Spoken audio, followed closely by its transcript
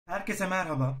Herkese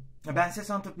merhaba. Ben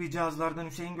Sesan cihazlardan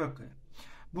Hüseyin Gökkaya.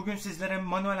 Bugün sizlere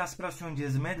Manuel aspirasyon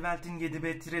cihazı Medwelt'in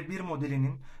 7B-1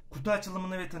 modelinin kutu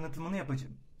açılımını ve tanıtımını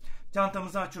yapacağım.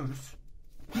 Çantamızı açıyoruz.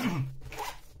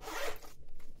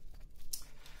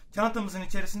 Çantamızın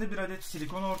içerisinde bir adet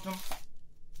silikon hortum,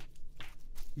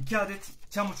 2 adet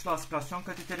çam uçlu aspirasyon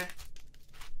kateteri,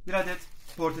 1 adet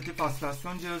portatif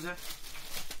aspirasyon cihazı,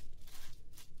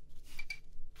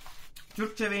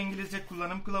 Türkçe ve İngilizce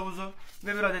kullanım kılavuzu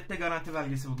ve bir adet de garanti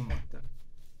belgesi bulunmakta.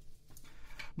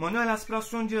 Manuel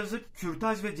aspirasyon cihazı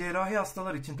kürtaj ve cerrahi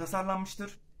hastalar için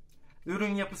tasarlanmıştır.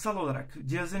 Ürün yapısal olarak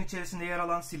cihazın içerisinde yer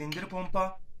alan silindir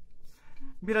pompa,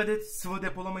 bir adet sıvı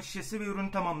depolama şişesi ve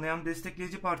ürünü tamamlayan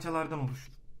destekleyici parçalardan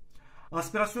oluşur.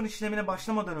 Aspirasyon işlemine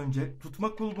başlamadan önce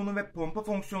tutma kulbunu ve pompa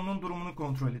fonksiyonunun durumunu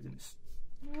kontrol ediniz.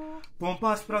 Pompa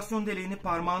aspirasyon deliğini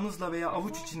parmağınızla veya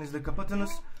avuç içinizle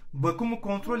kapatınız. Vakumu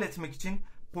kontrol etmek için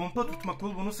pompa tutma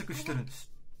kulbunu sıkıştırınız.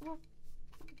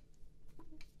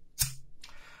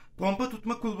 Pompa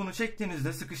tutma kulbunu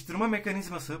çektiğinizde sıkıştırma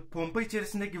mekanizması pompa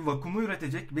içerisindeki vakumu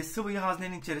üretecek ve sıvıyı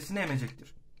haznenin içerisine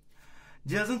emecektir.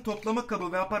 Cihazın toplama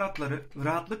kabı ve aparatları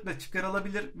rahatlıkla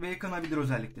çıkarılabilir ve yıkanabilir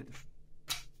özelliktedir.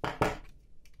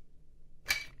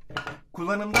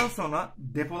 Kullanımdan sonra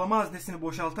depolama haznesini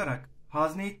boşaltarak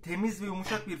hazneyi temiz ve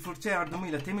yumuşak bir fırça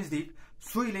yardımıyla temizleyip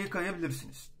su ile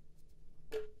yıkayabilirsiniz.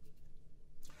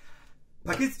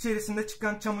 Paket içerisinde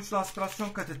çıkan çam uçlu aspirasyon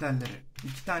kateterleri,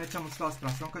 2 tane çam uçlu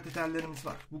aspirasyon kateterlerimiz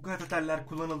var. Bu kateterler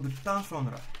kullanıldıktan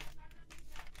sonra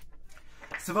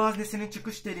sıvı haznesinin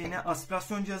çıkış deliğine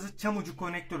aspirasyon cihazı çam ucu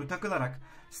konektörü takılarak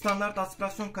standart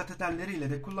aspirasyon kateterleri ile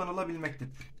de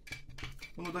kullanılabilmektedir.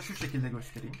 Bunu da şu şekilde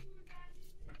göstereyim.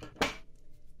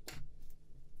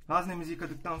 Haznemizi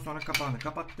yıkadıktan sonra kapağını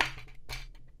kapattık.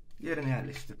 Yerine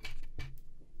yerleştirdik.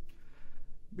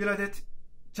 Bir adet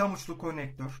çam uçlu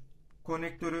konektör.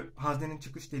 Konektörü haznenin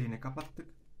çıkış deliğine kapattık.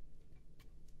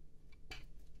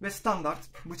 Ve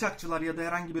standart bıçakçılar ya da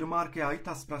herhangi bir markaya ait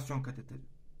aspirasyon kateteri.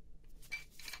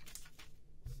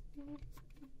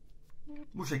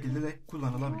 Bu şekilde de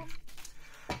kullanılabilir.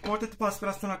 Portatif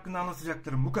aspirasyon hakkında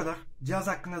anlatacaklarım bu kadar. Cihaz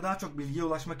hakkında daha çok bilgiye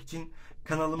ulaşmak için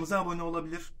kanalımıza abone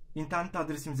olabilir, internet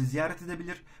adresimizi ziyaret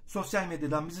edebilir, sosyal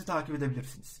medyadan bizi takip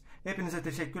edebilirsiniz. Hepinize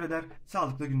teşekkür eder,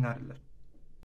 sağlıklı günler dilerim.